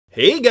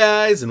Hey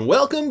guys, and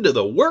welcome to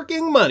the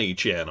Working Money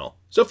channel.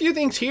 So a few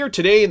things here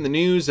today in the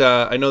news.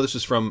 I know this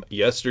is from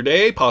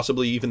yesterday,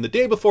 possibly even the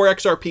day before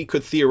XRP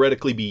could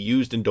theoretically be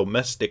used in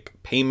domestic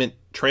payment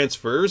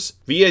transfers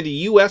via the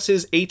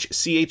US's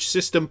ACH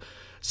system,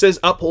 says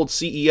Uphold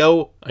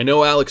CEO. I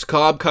know Alex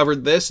Cobb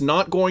covered this,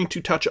 not going to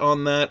touch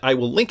on that. I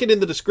will link it in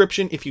the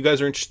description if you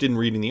guys are interested in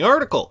reading the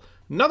article.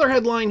 Another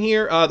headline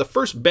here, the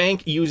first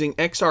bank using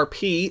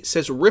XRP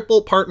says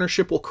Ripple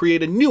partnership will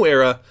create a new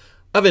era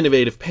of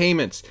innovative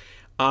payments.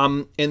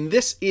 And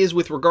this is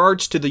with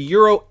regards to the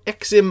Euro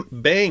Exim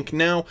Bank.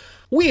 Now,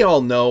 we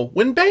all know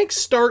when banks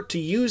start to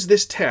use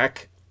this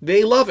tech,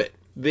 they love it.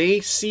 They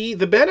see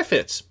the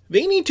benefits.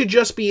 They need to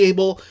just be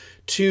able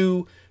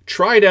to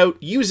try it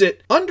out, use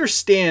it,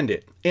 understand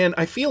it. And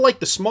I feel like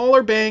the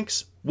smaller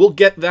banks will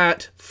get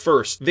that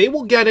first. They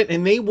will get it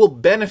and they will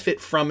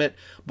benefit from it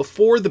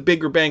before the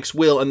bigger banks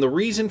will. And the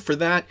reason for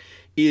that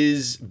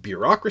is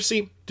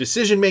bureaucracy,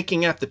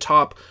 decision-making at the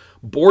top,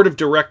 board of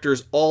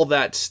directors, all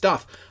that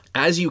stuff.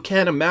 As you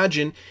can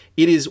imagine,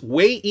 it is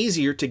way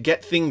easier to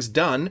get things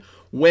done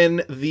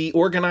when the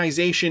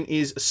organization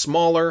is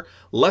smaller,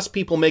 less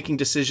people making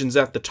decisions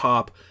at the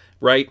top,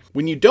 right?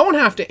 When you don't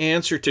have to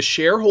answer to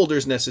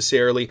shareholders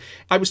necessarily.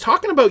 I was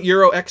talking about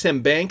Euro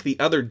XM Bank the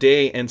other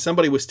day, and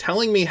somebody was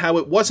telling me how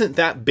it wasn't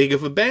that big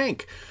of a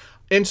bank.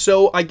 And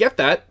so I get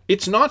that.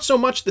 It's not so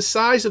much the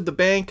size of the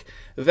bank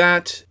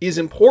that is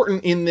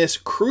important in this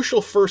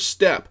crucial first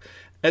step.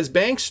 As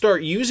banks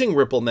start using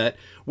RippleNet,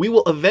 we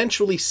will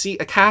eventually see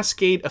a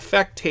cascade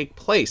effect take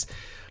place.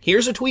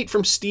 Here's a tweet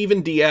from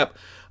Stephen Dieppe.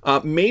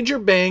 Major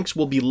banks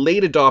will be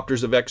late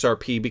adopters of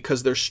XRP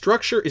because their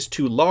structure is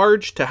too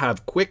large to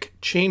have quick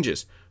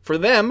changes. For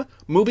them,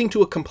 moving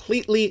to a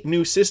completely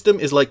new system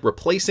is like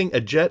replacing a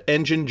jet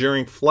engine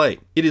during flight.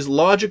 It is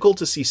logical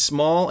to see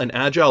small and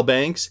agile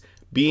banks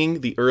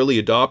being the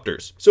early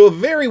adopters. So a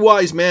very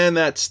wise man,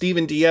 that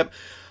Stephen Dieppe.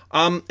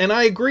 And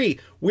I agree,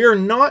 we're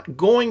not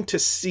going to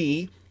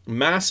see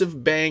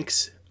massive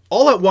banks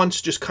all at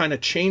once just kind of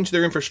change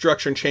their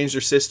infrastructure and change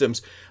their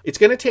systems. It's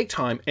going to take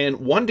time, and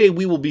one day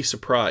we will be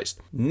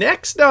surprised.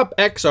 Next up,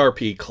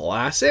 XRP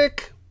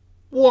Classic.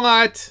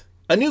 What?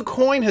 A new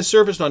coin has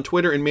surfaced on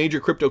Twitter and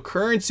major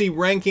cryptocurrency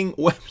ranking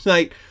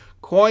website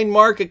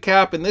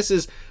CoinMarketCap, and this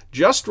is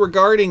just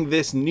regarding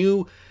this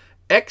new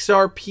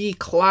XRP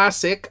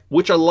Classic,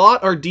 which a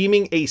lot are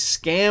deeming a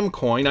scam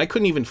coin. I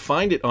couldn't even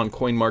find it on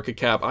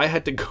CoinMarketCap. I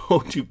had to go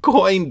to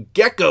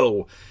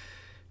CoinGecko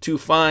to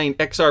find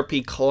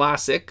XRP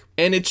Classic,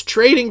 and it's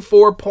trading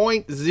for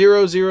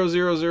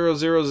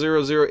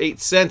 0.0000008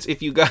 cents.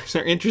 If you guys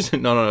are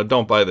interested, no,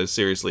 don't buy this.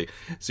 Seriously,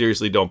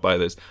 don't buy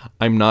this.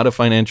 I'm not a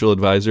financial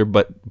advisor,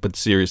 but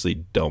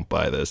seriously, don't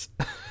buy this.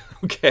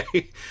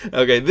 Okay,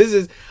 this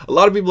is, a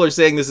lot of people are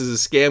saying this is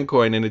a scam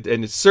coin, and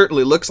it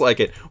certainly looks like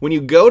it. When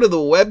you go to the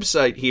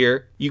website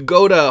here, you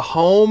go to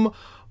home,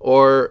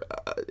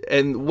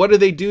 and what are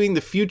they doing?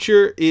 The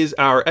future is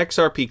our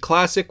XRP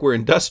Classic. We're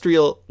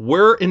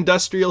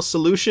industrial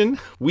solution.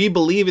 We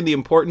believe in the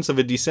importance of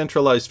a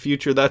decentralized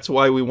future. That's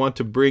why we want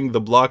to bring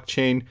the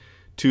blockchain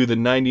to the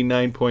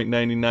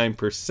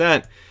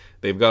 99.99%.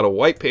 They've got a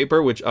white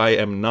paper, which I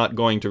am not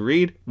going to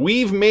read.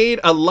 We've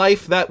made a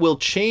life that will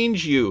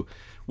change you.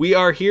 We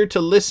are here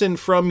to listen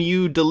from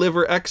you,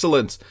 deliver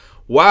excellence.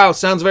 Wow,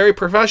 sounds very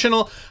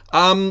professional.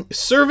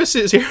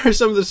 Services, here are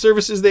some of the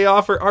services they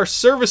offer. Our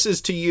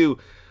services to you: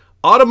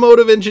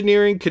 automotive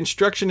engineering,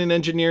 construction and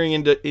engineering,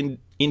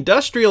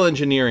 industrial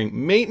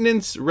engineering,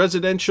 maintenance,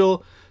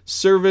 residential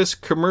service,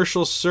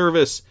 commercial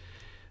service.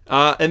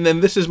 And then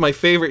this is my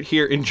favorite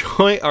here: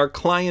 enjoy our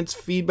clients'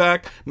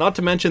 feedback. Not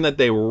to mention that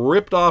they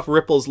ripped off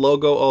Ripple's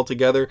logo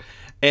altogether.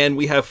 And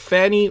we have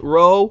Fanny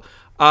Rowe,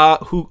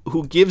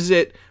 who gives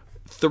it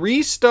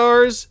 3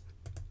 stars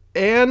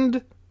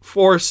and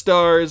 4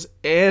 stars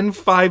and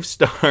 5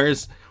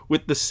 stars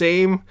with the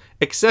same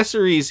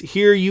accessories.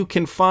 Here you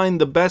can find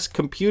the best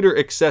computer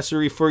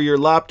accessory for your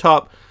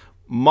laptop: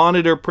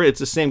 monitor, print. It's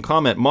the same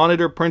comment: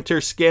 monitor,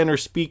 printer, scanner,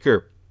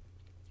 speaker.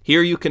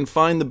 Here you can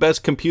find the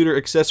best computer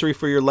accessory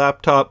for your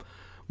laptop: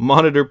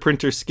 monitor,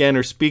 printer,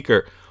 scanner,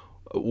 speaker.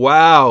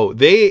 Wow,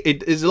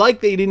 it is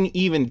like they didn't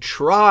even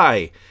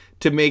try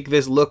to make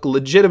this look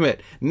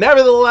legitimate.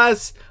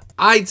 Nevertheless,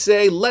 I'd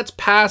say let's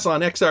pass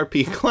on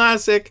XRP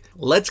Classic.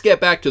 Let's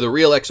get back to the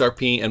real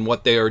XRP and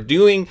what they are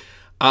doing.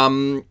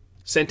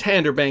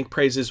 Santander Bank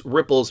praises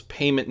Ripple's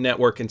payment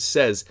network and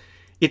says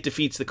it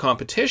defeats the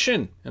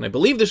competition. And I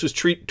believe this was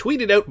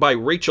tweeted out by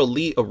Rachel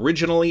Lee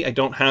originally. I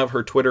don't have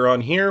her Twitter on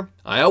here.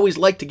 I always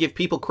like to give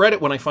people credit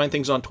when I find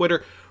things on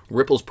Twitter.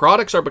 Ripple's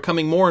products are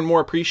becoming more and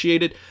more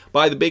appreciated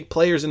by the big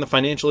players in the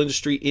financial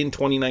industry in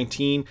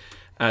 2019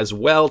 as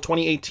well.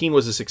 2018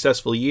 was a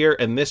successful year,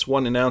 and this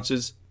one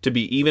announces to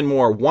be even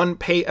more.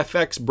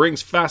 OnePayFX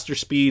brings faster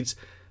speeds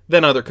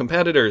than other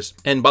competitors.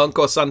 And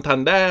Banco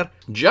Santander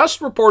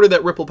just reported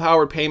that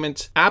Ripple-powered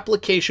payments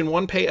application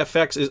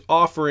OnePayFX is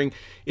offering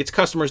its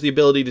customers the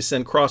ability to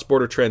send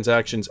cross-border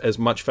transactions at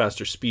much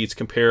faster speeds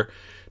compared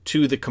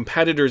to the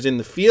competitors in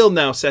the field.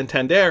 Now,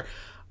 Santander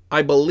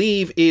I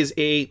believe, is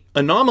a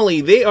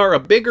anomaly. They are a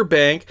bigger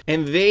bank,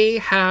 and they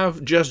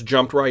have just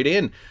jumped right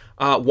in.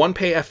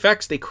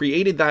 OnePayFX, they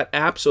created that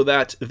app so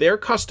that their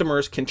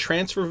customers can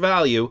transfer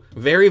value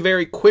very,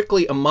 very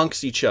quickly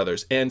amongst each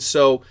others. And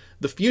so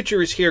the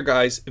future is here,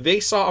 guys.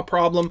 They saw a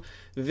problem.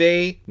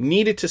 They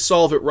needed to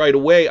solve it right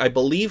away. I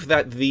believe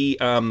that the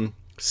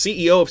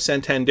CEO of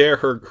Santander,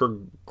 her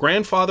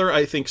grandfather,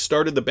 I think,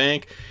 started the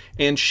bank,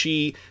 and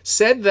she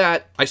said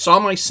that, I saw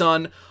my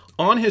son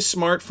on his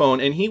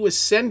smartphone and he was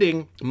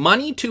sending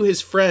money to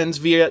his friends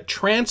via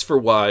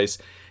TransferWise.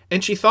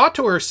 And she thought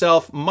to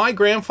herself, my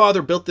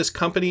grandfather built this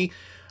company,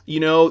 you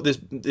know,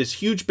 this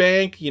huge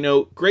bank, you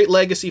know, great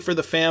legacy for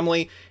the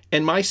family,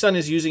 and my son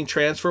is using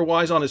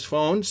TransferWise on his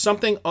phone.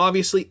 Something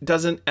obviously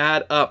doesn't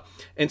add up.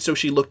 And so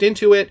she looked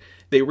into it.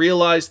 They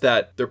realized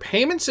that their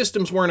payment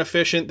systems weren't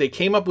efficient. They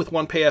came up with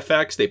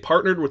OnePayFX. They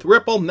partnered with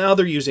Ripple. Now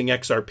they're using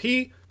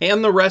XRP,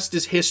 and the rest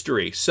is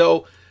history.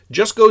 So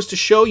just goes to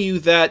show you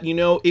that, you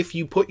know, if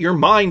you put your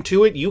mind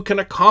to it, you can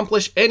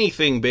accomplish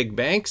anything, big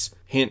banks.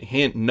 Hint,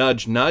 hint,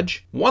 nudge,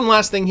 nudge. One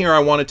last thing here I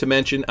wanted to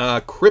mention,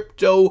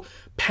 Crypto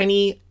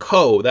Penny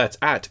Co., that's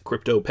at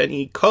Crypto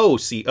Penny Co.,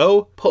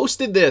 C-O,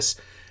 posted this.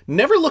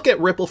 Never look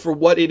at Ripple for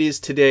what it is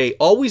today.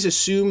 Always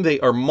assume they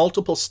are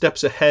multiple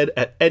steps ahead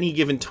at any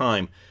given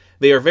time.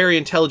 They are very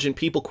intelligent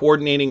people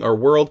coordinating our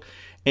world,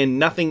 and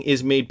nothing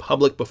is made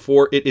public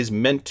before it is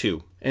meant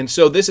to. And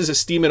so this is a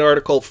Steemit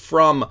article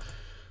from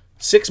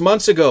 6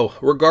 months ago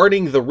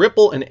regarding the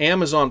Ripple and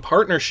Amazon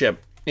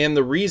partnership. And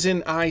the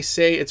reason I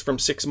say it's from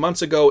 6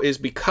 months ago is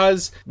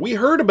because we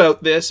heard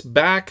about this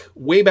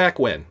way back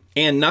when,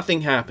 and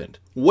nothing happened.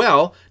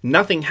 Well,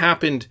 nothing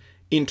happened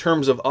in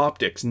terms of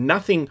optics.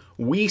 Nothing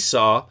we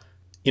saw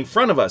in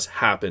front of us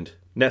happened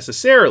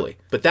necessarily.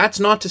 But that's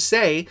not to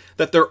say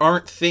that there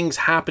aren't things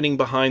happening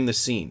behind the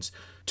scenes.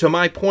 To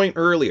my point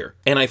earlier,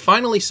 and I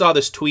finally saw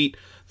this tweet,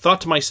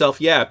 thought to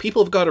myself, yeah,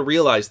 people have got to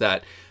realize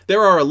that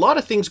there are a lot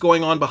of things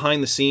going on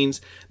behind the scenes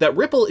that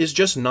Ripple is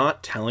just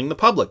not telling the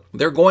public.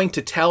 They're going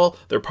to tell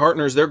their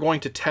partners, they're going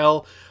to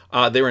tell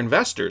their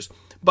investors,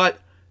 but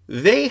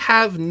they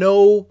have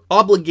no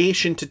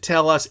obligation to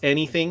tell us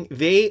anything.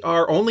 They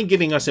are only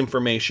giving us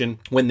information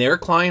when their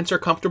clients are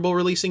comfortable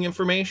releasing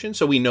information.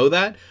 So we know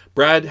that.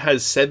 Brad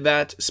has said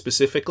that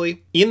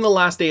specifically. In the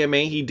last AMA,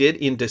 he did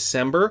in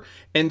December.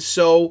 And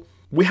so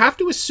we have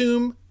to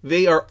assume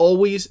they are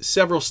always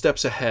several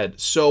steps ahead.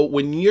 So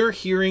when you're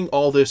hearing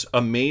all this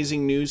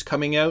amazing news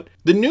coming out,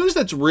 the news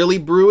that's really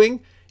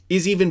brewing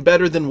is even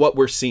better than what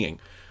we're seeing.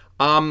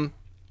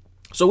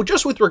 So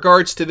just with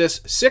regards to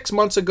this, 6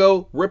 months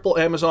ago, Ripple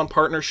Amazon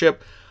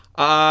partnership,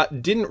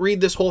 didn't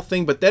read this whole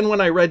thing, but then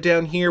when I read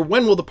down here,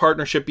 when will the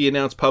partnership be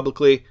announced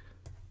publicly?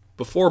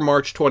 Before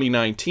March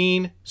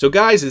 2019. So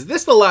guys, is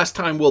this the last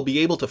time we'll be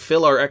able to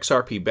fill our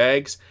XRP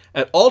bags?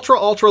 At ultra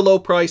low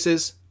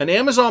prices, an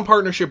Amazon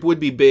partnership would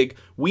be big.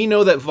 We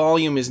know that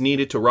volume is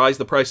needed to rise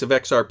the price of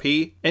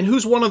XRP. And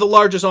who's one of the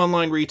largest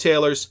online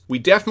retailers? We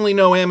definitely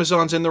know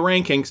Amazon's in the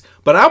rankings,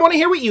 but I want to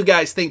hear what you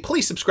guys think.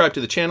 Please subscribe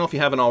to the channel if you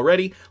haven't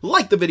already.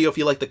 Like the video if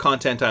you like the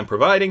content I'm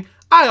providing.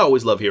 I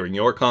always love hearing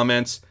your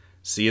comments.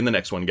 See you in the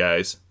next one,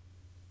 guys.